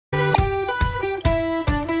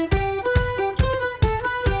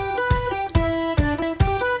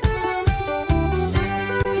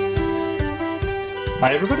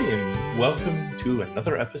Hi, everybody, and welcome to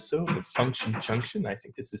another episode of Function Junction. I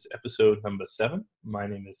think this is episode number 7. My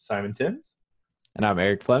name is Simon Timms. And I'm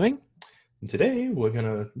Eric Fleming. And today we're going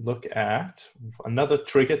to look at another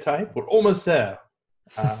trigger type. We're almost there.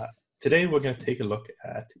 Today we're going to take a look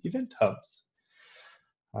at event hubs.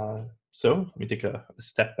 So let me take a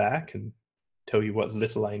step back and tell you what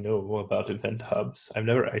little I know about event hubs. I've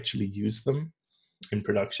never actually used them in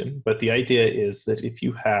production, but the idea is that if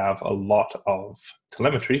you have a lot of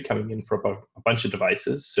telemetry coming in from a bunch of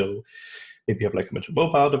devices, so maybe you have like a bunch of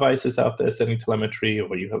mobile devices out there sending telemetry,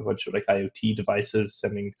 or you have a bunch of like IoT devices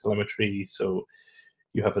sending telemetry, so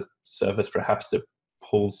you have a service perhaps that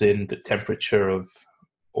pulls in the temperature of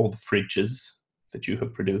all the fridges that you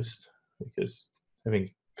have produced, because having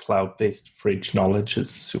cloud-based fridge knowledge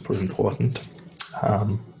is super important.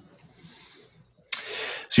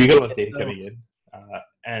 So you get a lot of data coming in.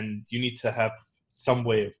 And you need to have some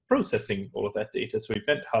way of processing all of that data. So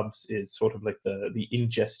event hubs is sort of like the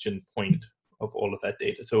ingestion point of all of that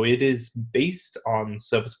data. So it is based on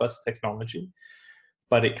service bus technology,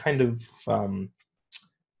 but it kind of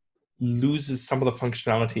loses some of the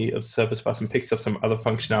functionality of service bus and picks up some other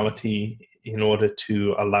functionality in order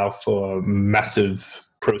to allow for massive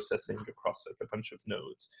processing across like a bunch of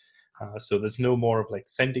nodes. So there's no more of like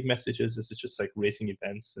sending messages. This is just like raising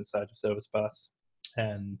events inside of service bus.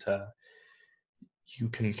 And you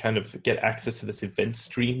can kind of get access to this event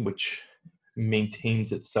stream, which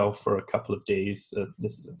maintains itself for a couple of days.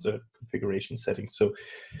 This is a configuration setting. So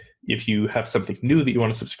if you have something new that you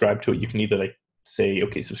want to subscribe to it, you can either like say,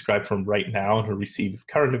 okay, subscribe from right now and it'll receive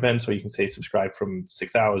current events, or you can say subscribe from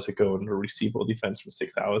 6 hours ago and it'll receive all the events from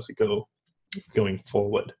 6 hours ago going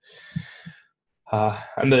forward.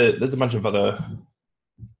 And there's a bunch of other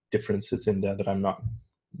differences in there that I'm not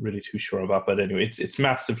really too sure about, but anyway, it's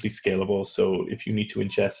massively scalable. So if you need to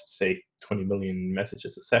ingest, say, 20 million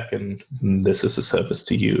messages a second, this is a service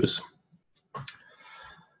to use. All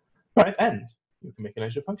right, and you can make an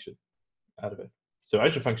Azure function out of it. So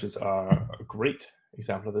Azure functions are a great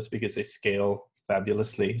example of this because they scale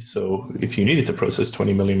fabulously. So if you needed to process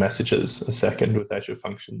 20 million messages a second with Azure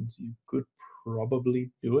functions, you could probably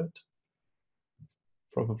do it.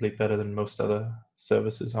 Probably better than most other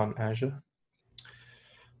services on Azure.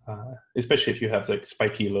 Especially if you have like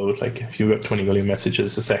spiky load, like if you've got 20 million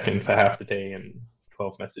messages a second for half the day and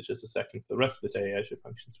 12 messages a second for the rest of the day, Azure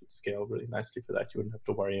Functions would scale really nicely for that. You wouldn't have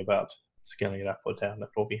to worry about scaling it up or down. That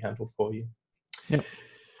will all be handled for you. Yep.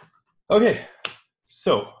 Okay,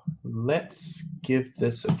 so let's give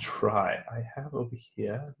this a try. I have over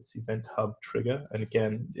here this event hub trigger, and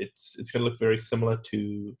again, it's going to look very similar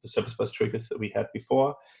to the service bus triggers that we had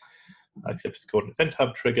before, except it's called an event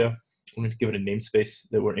hub trigger. I'm going to give it a namespace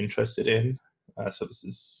that we're interested in. So this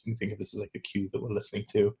is, you can think of this as like the queue that we're listening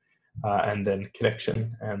to, and then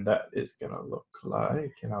connection. And that is going to look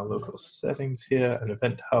like in our local settings here, an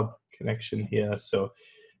event hub connection here. So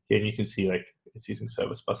again, you can see like it's using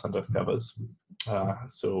service bus under covers.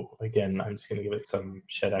 So again, I'm just going to give it some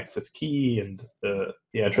shared access key and the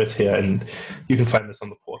address here. And you can find this on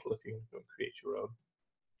the portal if you want to go and create your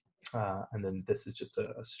own. And then this is just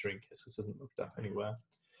a string here, so this isn't looked up anywhere.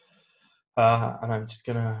 And I'm just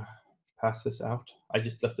gonna pass this out. I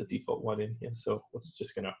just left the default one in here, so it's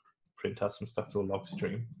just gonna print out some stuff to a log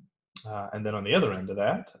stream. And then on the other end of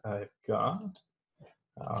that, I've got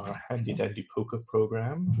our handy dandy poker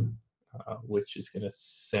program, which is gonna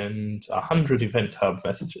send 100 event hub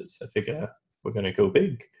messages. I figure we're gonna go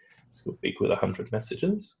big. Let's go big with 100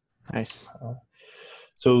 messages. Nice.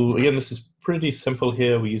 So again, this is pretty simple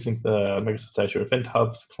here. We're using the Microsoft Azure Event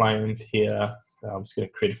Hubs client here. I'm just going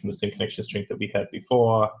to create it from the same connection string that we had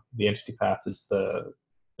before. The entity path is the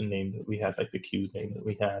name that we had, like the queue name that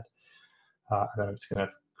we had. And then I'm just going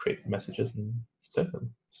to create messages and send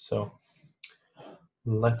them. So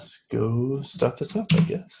let's go start this up, I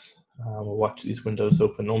guess. We'll watch these windows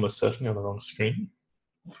open almost certainly on the wrong screen.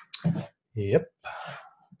 Yep.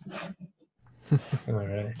 All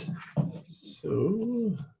right.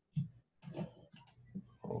 So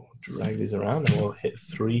I'll drag these around and we'll hit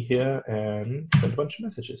 3 here and send a bunch of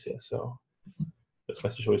messages here. So this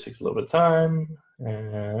message always takes a little bit of time,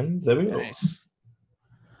 and there we go. Nice.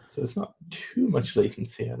 So there's not too much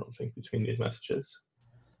latency, I don't think, between these messages.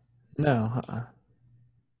 No.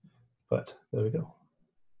 But there we go.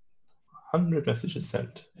 100 messages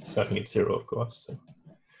sent, starting at 0, of course. So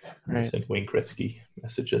Right. send Wayne Gretzky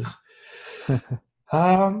messages. I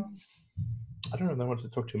don't know if I wanted to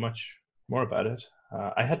talk too much more about it.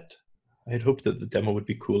 I had hoped that the demo would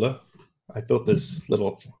be cooler. I built this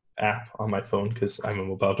little app on my phone because I'm a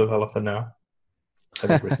mobile developer now.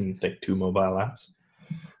 I've written like 2 mobile apps.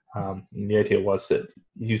 And the idea was that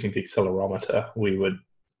using the accelerometer, we would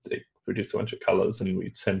produce a bunch of colors and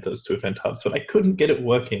we'd send those to Event Hubs, but I couldn't get it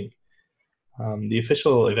working. The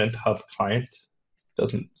official Event Hub client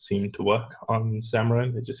doesn't seem to work on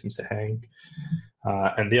Xamarin. It just seems to hang.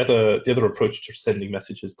 And the other approach to sending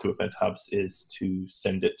messages to Event Hubs is to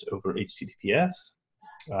send it over HTTPS.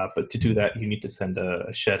 But to do that, you need to send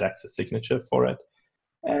a shared access signature for it.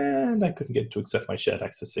 And I couldn't get it to accept my shared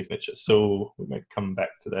access signature. So we might come back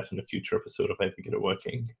to that in a future episode if I ever get it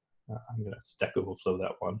working. I'm going to Stack Overflow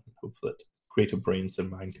that one and hope that greater brains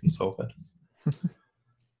than mine can solve it.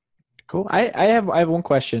 Cool. I have one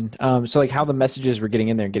question. So like how the messages were getting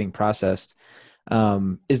in there and getting processed.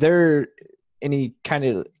 Is there any kind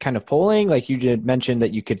of polling? Like you did mention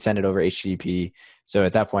that you could send it over HTTP. So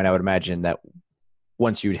at that point, I would imagine that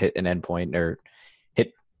once you'd hit an endpoint or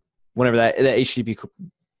hit whenever that HTTP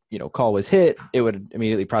call was hit, it would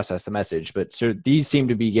immediately process the message. But so these seem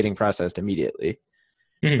to be getting processed immediately,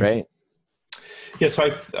 right? Yeah. So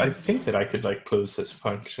I think that I could like close this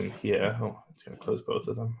function here. Oh, it's going to close both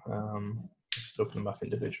of them. Let's just open them up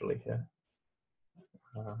individually here.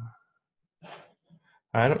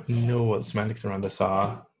 I don't know what semantics around this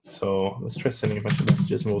are. So let's try sending a bunch of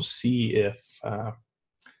messages and we'll see if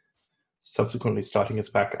subsequently starting us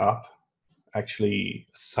back up actually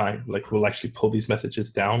we'll actually pull these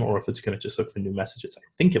messages down, or if it's going to just look for new messages. I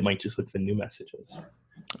think it might just look for new messages.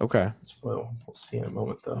 Okay. We'll see in a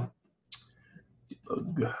moment though.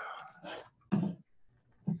 Debug.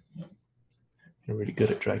 You're really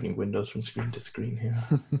good at dragging windows from screen to screen here.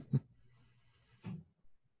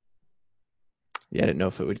 Yeah, I didn't know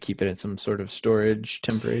if it would keep it in some sort of storage,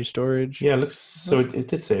 temporary storage. Yeah, it looks so. It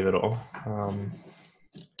did save it all.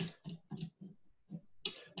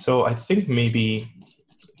 So I think maybe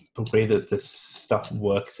the way that this stuff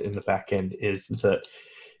works in the back end is that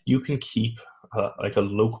you can keep like a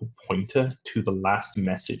local pointer to the last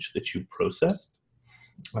message that you processed.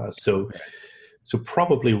 So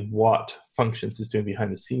probably what Functions is doing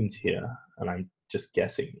behind the scenes here, and I'm just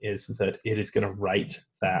guessing, is that it is going to write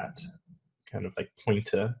that kind of like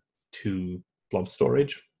pointer to blob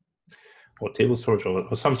storage or table storage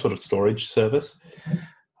or some sort of storage service.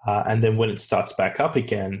 And then when it starts back up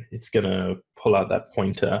again, it's going to pull out that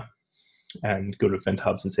pointer and go to Event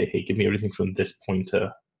Hubs and say, hey, give me everything from this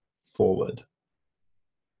pointer forward.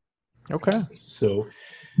 Okay. So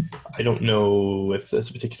I don't know if there's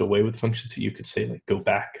a particular way with Functions that you could say, like, go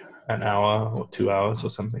back an hour or 2 hours or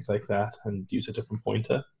something like that and use a different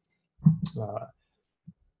pointer.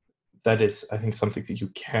 That is, I think, something that you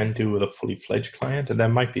can do with a fully fledged client, and there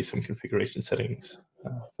might be some configuration settings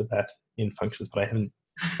for that in Functions, but I haven't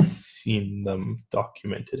seen them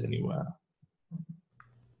documented anywhere.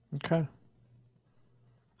 Okay.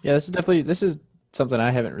 Yeah, this is something I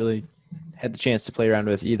haven't really had the chance to play around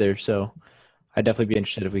with either. So I'd definitely be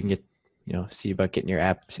interested if we can get, see about getting your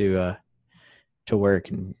app to work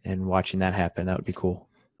and watching that happen. That would be cool.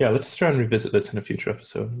 Yeah, let's try and revisit this in a future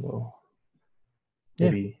episode. We'll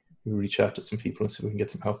maybe reach out to some people and see if we can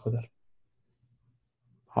get some help with it.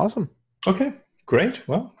 Awesome. Okay, great.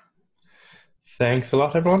 Well, thanks a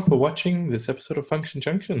lot, everyone, for watching this episode of Function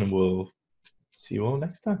Junction, and we'll see you all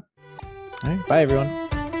next time. All right. Bye, everyone.